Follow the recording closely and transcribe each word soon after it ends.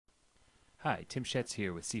Hi, Tim Schetz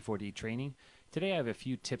here with C4D Training. Today I have a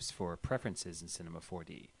few tips for preferences in Cinema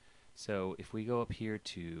 4D. So if we go up here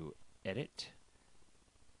to Edit,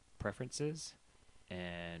 Preferences,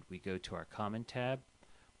 and we go to our Common tab,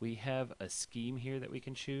 we have a scheme here that we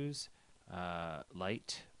can choose,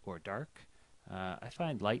 light or dark. I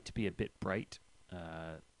find light to be a bit bright,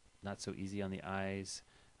 not so easy on the eyes.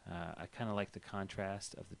 I kind of like the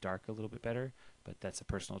contrast of the dark a little bit better, but that's a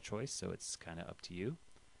personal choice, so it's kind of up to you.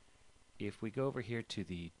 If we go over here to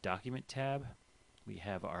the Document tab, we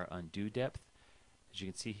have our undo depth. As you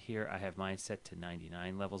can see here, I have mine set to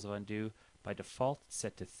 99 levels of undo. By default, it's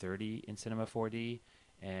set to 30 in Cinema 4D,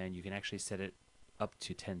 and you can actually set it up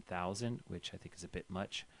to 10,000, which I think is a bit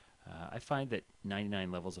much. I find that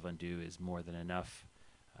 99 levels of undo is more than enough,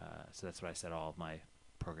 so that's what I set all of my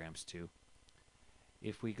programs to.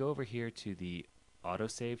 If we go over here to the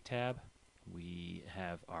Autosave tab, we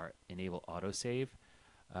have our Enable Autosave.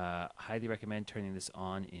 Highly recommend turning this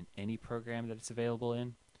on in any program that it's available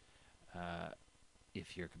in.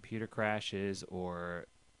 If your computer crashes, or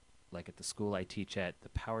like at the school I teach at, the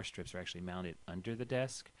power strips are actually mounted under the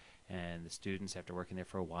desk, and the students, after working there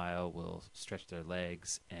for a while, will stretch their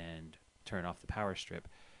legs and turn off the power strip,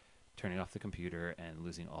 turning off the computer and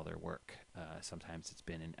losing all their work. Sometimes it's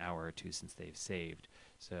been an hour or two since they've saved,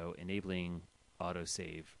 so enabling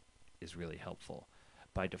autosave is really helpful.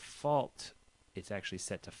 By default, it's actually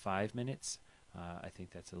set to 5 minutes. I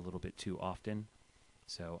think that's a little bit too often,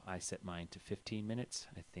 so I set mine to 15 minutes.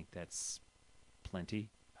 I think that's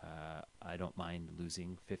plenty. I don't mind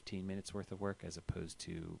losing 15 minutes worth of work as opposed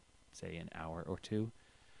to, say, an hour or two.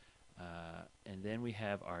 And then we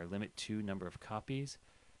have our limit to number of copies.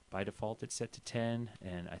 By default, it's set to 10,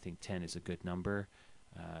 and I think 10 is a good number.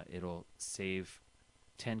 It'll save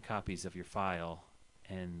 10 copies of your file,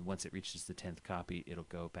 and once it reaches the 10th copy, it'll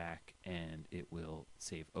go back and it will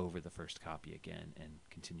save over the first copy again and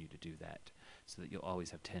continue to do that, so that you'll always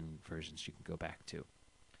have 10 versions you can go back to.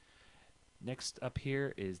 Next up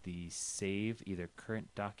here is the save either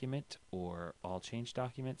current document or all change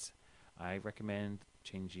documents. I recommend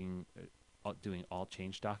doing all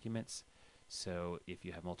change documents. So if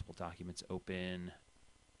you have multiple documents open,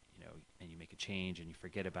 and you make a change and you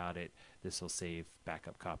forget about it, this will save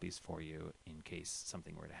backup copies for you in case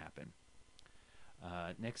something were to happen.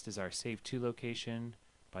 Next is our Save To location.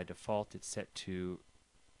 By default, it's set to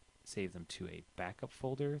save them to a backup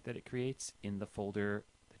folder that it creates in the folder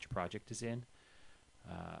that your project is in.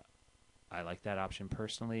 I like that option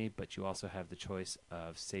personally, but you also have the choice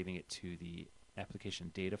of saving it to the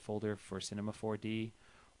application data folder for Cinema 4D,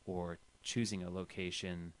 or choosing a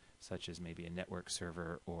location such as maybe a network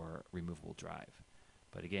server or removable drive.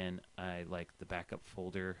 But again, I like the backup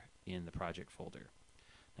folder in the project folder.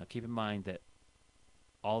 Now keep in mind that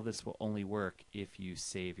all this will only work if you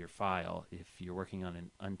save your file. If you're working on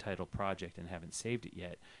an untitled project and haven't saved it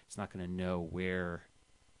yet, it's not going to know where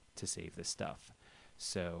to save this stuff.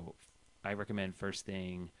 So I recommend first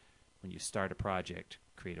thing, when you start a project,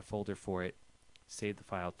 create a folder for it, save the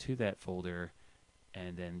file to that folder,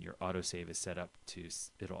 and then your autosave is set up to,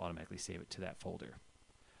 it'll automatically save it to that folder.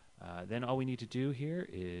 Then all we need to do here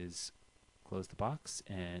is close the box,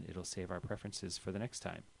 and it'll save our preferences for the next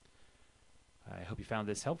time. I hope you found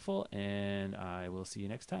this helpful, and I will see you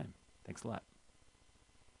next time. Thanks a lot.